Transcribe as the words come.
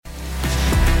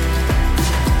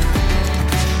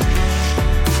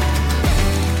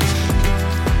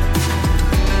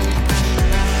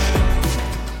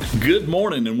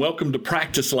morning and welcome to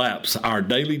Practice Laps, our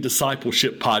daily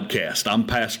discipleship podcast. I'm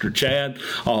Pastor Chad,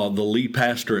 the lead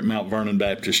pastor at Mount Vernon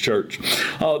Baptist Church.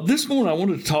 This morning I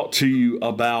wanted to talk to you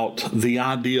about the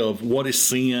idea of what is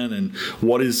sin and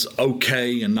what is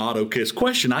okay and not okay. It's a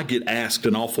question I get asked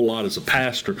an awful lot as a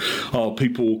pastor.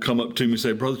 People will come up to me and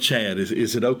say, Brother Chad,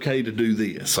 is it okay to do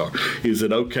this? Or is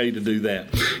it okay to do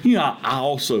that? You know, I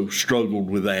also struggled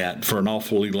with that for an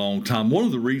awfully long time. One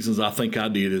of the reasons I think I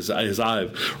did is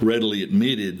I've readily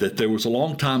admitted that there was a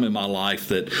long time in my life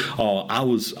that I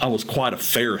was quite a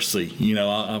Pharisee. You know,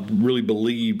 I really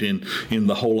believed in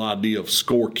the whole idea of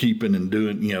scorekeeping and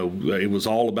doing, you know, it was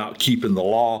all about keeping the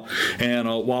law. And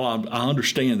while I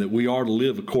understand that we are to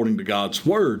live according to God's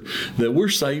word, that we're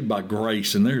saved by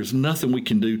grace and there's nothing we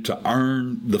can do to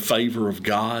earn the favor of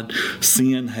God.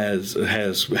 Sin had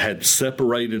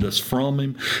separated us from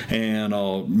Him, and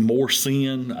more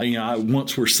sin. You know,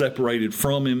 once we're separated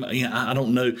from Him, I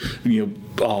don't know. You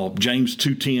know, James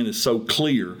 2:10 is so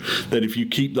clear that if you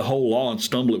keep the whole law and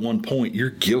stumble at one point, you're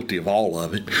guilty of all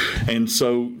of it. And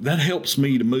so that helps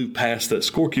me to move past that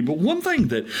scorekeeping. But one thing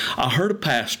that I heard a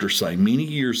pastor say many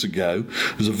years ago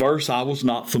is a verse I was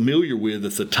not familiar with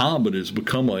at the time, but has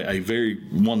become a very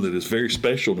one that is very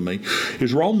special to me,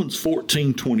 is Romans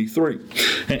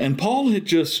 14:23. And Paul had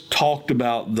just talked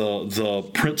about the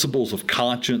principles of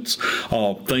conscience,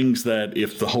 things that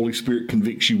if the Holy Spirit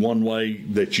convicts you one way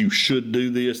that you should do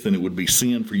this, then it would be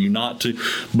sin for you not to,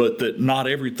 but that not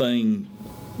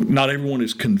everyone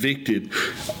is convicted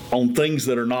on things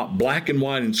that are not black and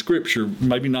white in Scripture.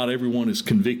 Maybe not everyone is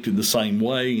convicted the same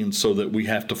way, and so that we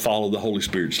have to follow the Holy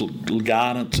Spirit's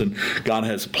guidance, and God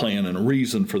has a plan and a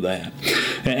reason for that.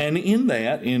 And in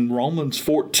that, in Romans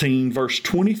 14, verse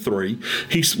 23,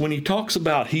 when he talks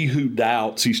about he who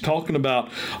doubts, he's talking about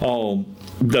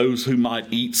those who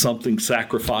might eat something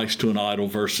sacrificed to an idol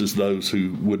versus those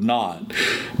who would not.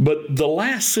 But the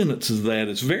last sentence of that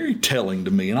is very telling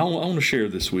to me, and I want to share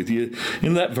this with you.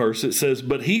 In that verse it says,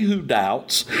 "But he who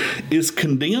doubts is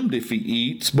condemned if he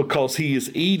eats, because he is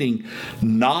eating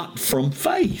not from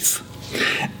faith.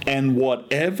 And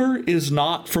whatever is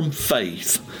not from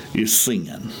faith is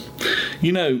sin."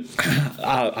 You know,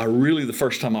 I really, the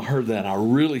first time I heard that, I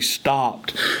really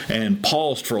stopped and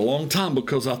paused for a long time,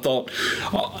 because I thought,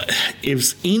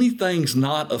 if anything's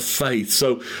not of faith,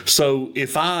 so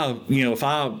if I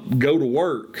go to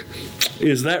work,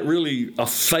 is that really a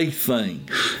faith thing?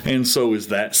 And so is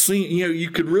that sin? You know, you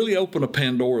could really open a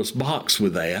Pandora's box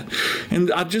with that.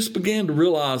 And I just began to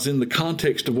realize, in the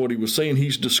context of what he was saying,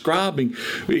 he's describing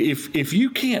if you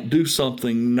can't do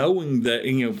something knowing that,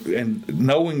 you know, and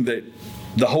knowing that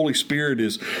the Holy Spirit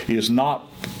is not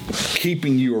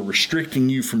keeping you or restricting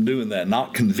you from doing that,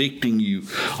 not convicting you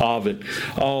of it.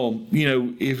 You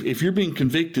know, if you're being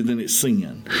convicted, then it's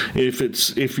sin.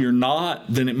 If you're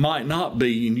not, then it might not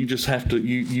be, and you just have to.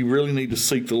 You really need to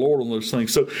seek the Lord on those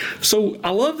things. So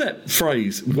I love that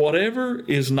phrase. Whatever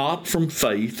is not from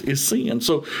faith is sin.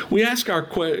 So we ask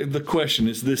the question: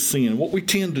 is this sin? What we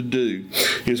tend to do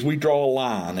is we draw a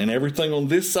line, and everything on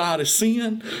this side is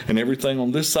sin, and everything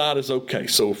on this side is okay.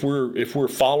 So if we're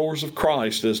followers of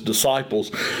Christ as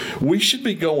disciples, we should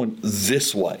be going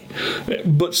this way.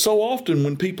 But so often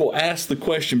when people ask the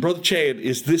question, Brother Chad,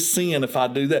 is this sin if I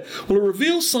do that? Well, it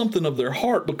reveals something of their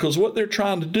heart, because what they're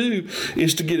trying to do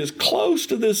is to get as close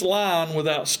to this line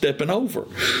without stepping over.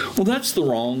 Well, that's the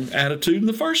wrong attitude in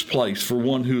the first place for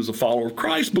one who is a follower of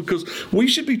Christ, because we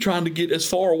should be trying to get as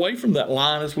far away from that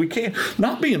line as we can.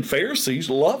 Not being Pharisees,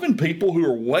 loving people who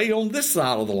are way on this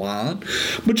side of the line,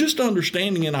 but just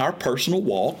understanding in our personal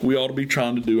walk, we ought to be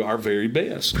trying to do our very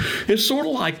best. It's sort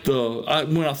of like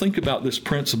when I think about this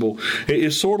principle,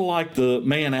 it's sort of like the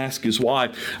man asked his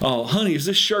wife, honey, is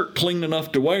this shirt clean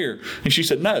enough to wear? And she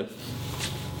said, no.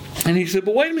 And he said,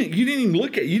 but wait a minute, you didn't even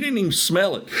look at it. You didn't even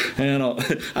smell it. And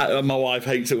my wife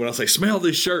hates it when I say, smell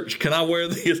this shirt. Can I wear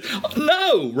this?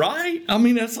 No, right? I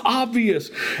mean, that's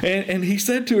obvious. And he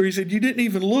said to her, he said, you didn't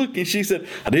even look. And she said,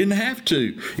 I didn't have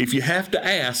to. If you have to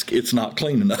ask, it's not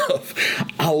clean enough.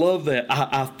 I love that.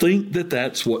 I think that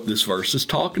that's what this verse is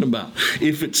talking about.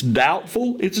 If it's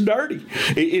doubtful, it's dirty.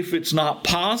 If it's not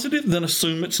positive, then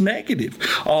assume it's negative.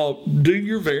 Do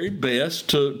your very best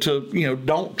to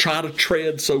don't try to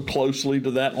tread so closely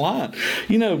to that line.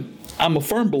 You know, I'm a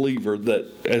firm believer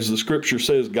that, as the scripture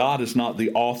says, God is not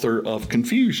the author of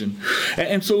confusion.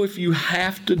 And so if you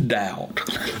have to doubt,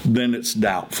 then it's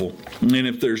doubtful. And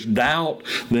if there's doubt,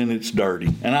 then it's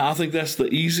dirty. And I think that's the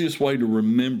easiest way to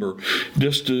remember,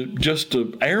 just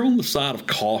to err on the side of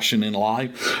caution in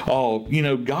life.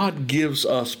 God gives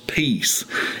us peace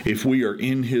if we are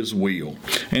in His will.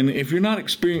 And if you're not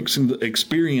experiencing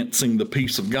the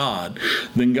peace of God,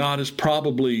 then God is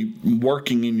probably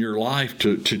working in your life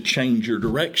to change your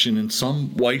direction in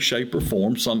some way, shape, or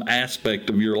form, some aspect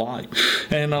of your life.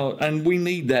 And we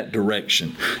need that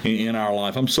direction in our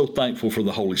life. I'm so thankful for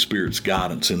the Holy Spirit's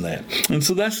guidance in that. And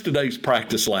so that's today's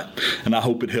practice lap, and I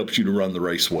hope it helps you to run the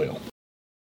race well.